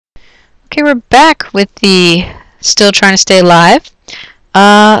Okay, we're back with the still trying to stay alive.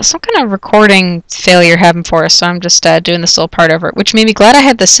 Some kind of recording failure happened for us, so I'm just doing this little part over it, which made me glad I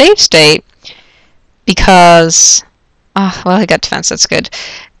had the save state because, well, I got defense, that's good,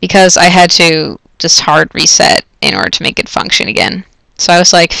 because I had to just hard reset in order to make it function again. So I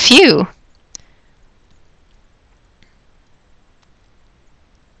was like, phew.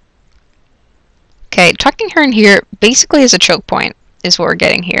 Okay, tucking her in here basically is a choke point, is what we're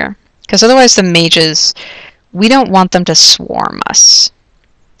getting here. Because otherwise the mages, we don't want them to swarm us.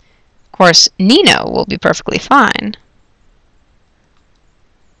 Of course, Nino will be perfectly fine.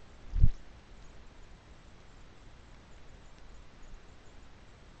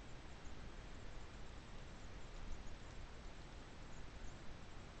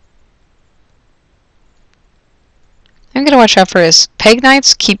 I'm going to watch out for his peg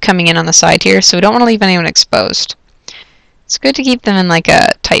knights keep coming in on the side here, so we don't want to leave anyone exposed. It's good to keep them in like a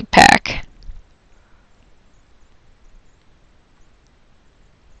tight pack.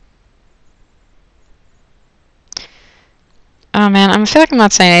 Oh man, I feel like I'm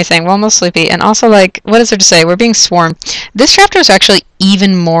not saying anything. Well, I'm almost sleepy. And also, like, what is there to say? We're being swarmed. This chapter was actually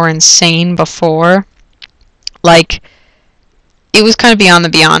even more insane before. Like, it was kind of beyond the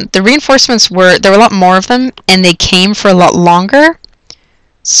beyond. The reinforcements there were a lot more of them, and they came for a lot longer.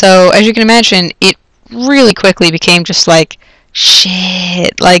 So, as you can imagine, it really quickly became just like,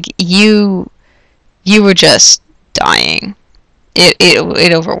 shit. Like, you were just dying.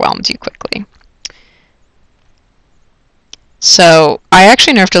 It overwhelmed you quickly. So, I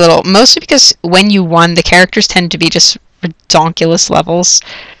actually nerfed a little, mostly because when you won, the characters tend to be just redonkulous levels.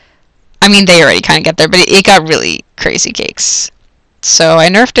 I mean, they already kind of get there, but it got really crazy cakes. So, I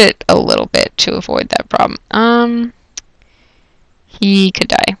nerfed it a little bit to avoid that problem. He could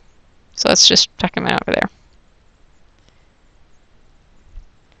die. So, let's just tuck him out over there.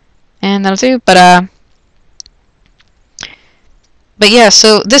 And that'll do, but yeah,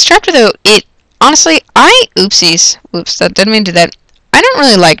 so this chapter, though, honestly, oopsies, whoops, that didn't mean to do that. I don't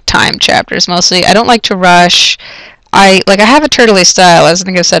really like time chapters, mostly. I don't like to rush. I have a turtley style, as I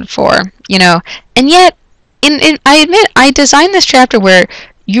think I've said before, you know, and yet, I admit, I designed this chapter where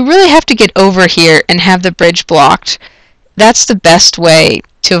you really have to get over here and have the bridge blocked. That's the best way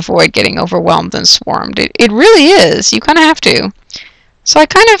to avoid getting overwhelmed and swarmed. It really is. You kind of have to. So I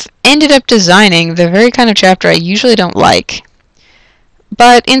kind of ended up designing the very kind of chapter I usually don't like.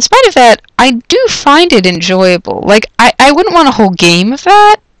 But in spite of that, I do find it enjoyable. Like, I wouldn't want a whole game of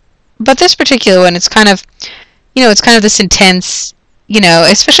that, but this particular one, it's kind of, you know, it's kind of this intense, you know,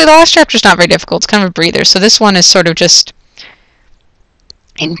 especially the last chapter's not very difficult. It's kind of a breather. So this one is sort of just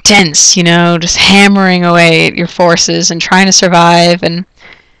intense, you know, just hammering away at your forces and trying to survive, and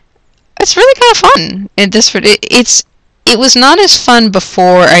it's really kind of fun. It was not as fun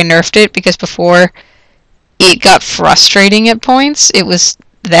before I nerfed it, because before it got frustrating at points. It was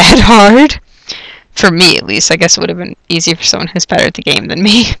that hard. For me, at least. I guess it would have been easier for someone who's better at the game than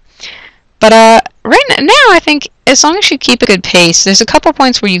me. But right now, I think as long as you keep a good pace, there's a couple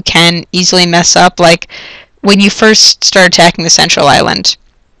points where you can easily mess up. Like, when you first start attacking the central island,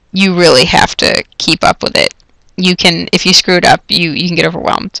 you really have to keep up with it. You can, if you screw it up, you can get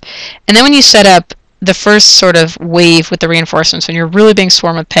overwhelmed. And then when you set up the first sort of wave with the reinforcements, when you're really being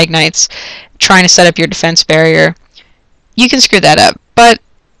swarmed with peg knights, trying to set up your defense barrier, you can screw that up. But,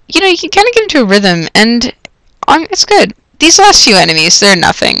 you know, you can kind of get into a rhythm, and it's good. These last few enemies, they're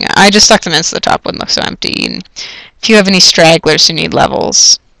nothing. I just stuck them in so the top wouldn't look so empty. And if you have any stragglers who need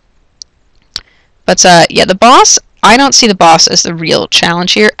levels. But, yeah, the boss, I don't see the boss as the real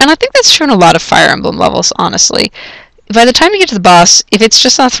challenge here, and I think that's true in a lot of Fire Emblem levels, honestly. By the time you get to the boss, if it's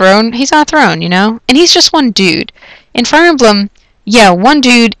just on a throne, he's on a throne, you know? And he's just one dude. In Fire Emblem, yeah, one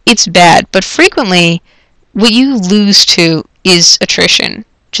dude, it's bad, but frequently, what you lose to is attrition.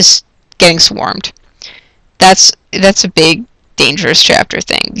 Just getting swarmed. That's a big, dangerous chapter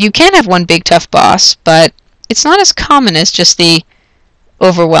thing. You can have one big, tough boss, but it's not as common as just the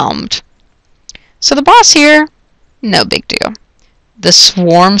overwhelmed. So the boss here, no big deal. The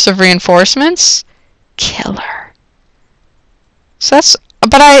swarms of reinforcements, killer. So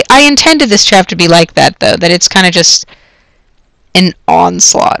but I intended this chapter to be like that, though, that it's kind of just an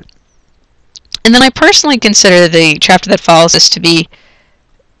onslaught. And then I personally consider the chapter that follows this to be,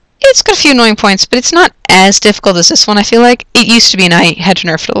 it's got a few annoying points, but it's not as difficult as this one, I feel like. It used to be, and I had to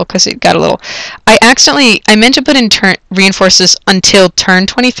nerf it a little because it got a little... I meant to put in reinforces until turn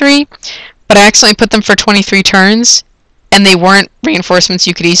 23, but I accidentally put them for 23 turns, and they weren't reinforcements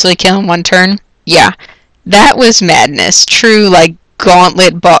you could easily kill in one turn. Yeah, that was madness. True, like,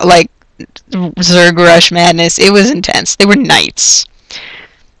 gauntlet, like, Zerg Rush madness. It was intense. They were knights.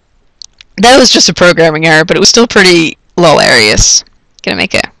 That was just a programming error, but it was still pretty hilarious. Gonna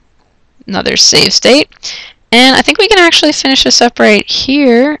make another save state. And I think we can actually finish this up right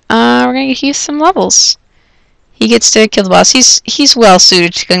here. We're gonna use some levels. He gets to kill the boss. He's well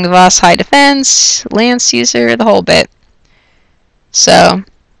suited to killing the boss. High defense, lance user, the whole bit. So,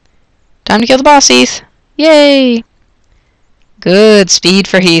 time to kill the boss, Heath. Yay! Good speed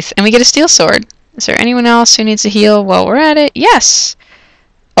for Heath. And we get a steel sword. Is there anyone else who needs a heal while we're at it? Yes!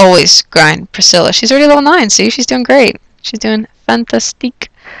 Always grind Priscilla. She's already level 9, see? She's doing great. She's doing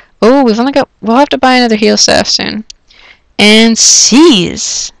fantastic. Oh, we'll have to buy another heal staff soon. And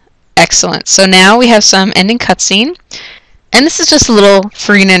seize. Excellent. So now we have some ending cutscene. And this is just a little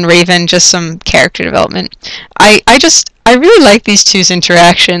Farina and Raven, just some character development. I really like these two's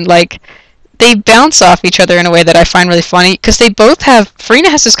interaction. Like, they bounce off each other in a way that I find really funny, because they both have, Farina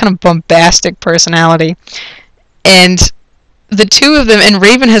has this kind of bombastic personality, and the two of them, and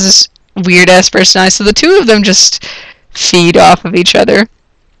Raven has this weird-ass personality, so the two of them just feed off of each other.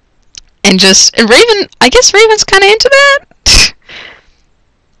 And Raven, I guess Raven's kind of into that.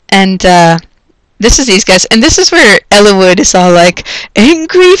 And, this is these guys, and this is where Ellawood is all like,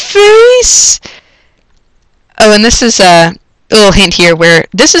 angry face! Oh, and this is a little hint here where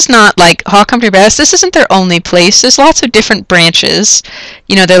this is not like Hawk Company Brass, this isn't their only place. There's lots of different branches.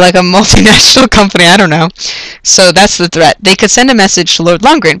 You know, they're like a multinational company, I don't know. So that's the threat. They could send a message to Lord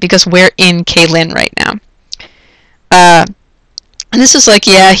Lundgren because we're in Kaylin right now. And this is like,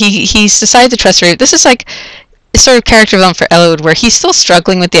 yeah, he's decided to trust Raven. This is like sort of character development for Ellawood where he's still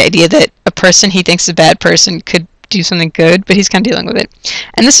struggling with the idea that a person he thinks is a bad person could do something good, but he's kind of dealing with it.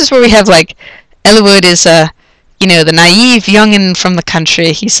 And this is where we have like, Ellawood is you know, the naive youngin' from the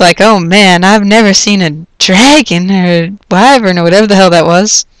country. He's like, oh man, I've never seen a dragon or a wyvern or whatever the hell that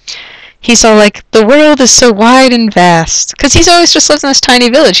was. He's all like, the world is so wide and vast. Because he's always just lived in this tiny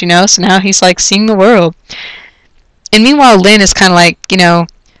village, you know, so now he's like seeing the world. And meanwhile, Lynn is kind of like, you know,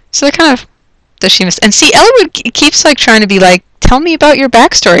 so they're kind of, does she miss? And see, Ellawood keeps like trying to be like, tell me about your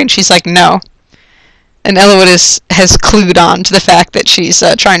backstory. And she's like, no. And Ellawood has clued on to the fact that she's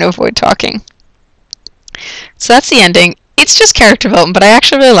trying to avoid talking. So that's the ending. It's just character development, but I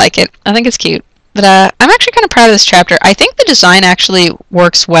actually really like it. I think it's cute. But I'm actually kind of proud of this chapter. I think the design actually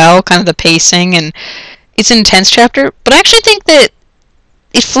works well, kind of the pacing, and it's an intense chapter, but I actually think that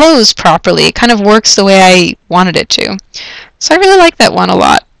it flows properly. It kind of works the way I wanted it to. So I really like that one a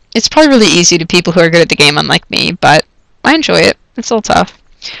lot. It's probably really easy to people who are good at the game, unlike me, but I enjoy it. It's a little tough.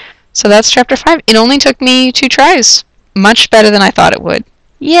 So that's chapter 5. It only took me 2 tries. Much better than I thought it would.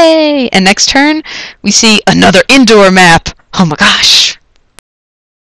 Yay! And next turn, we see another indoor map. Oh my gosh!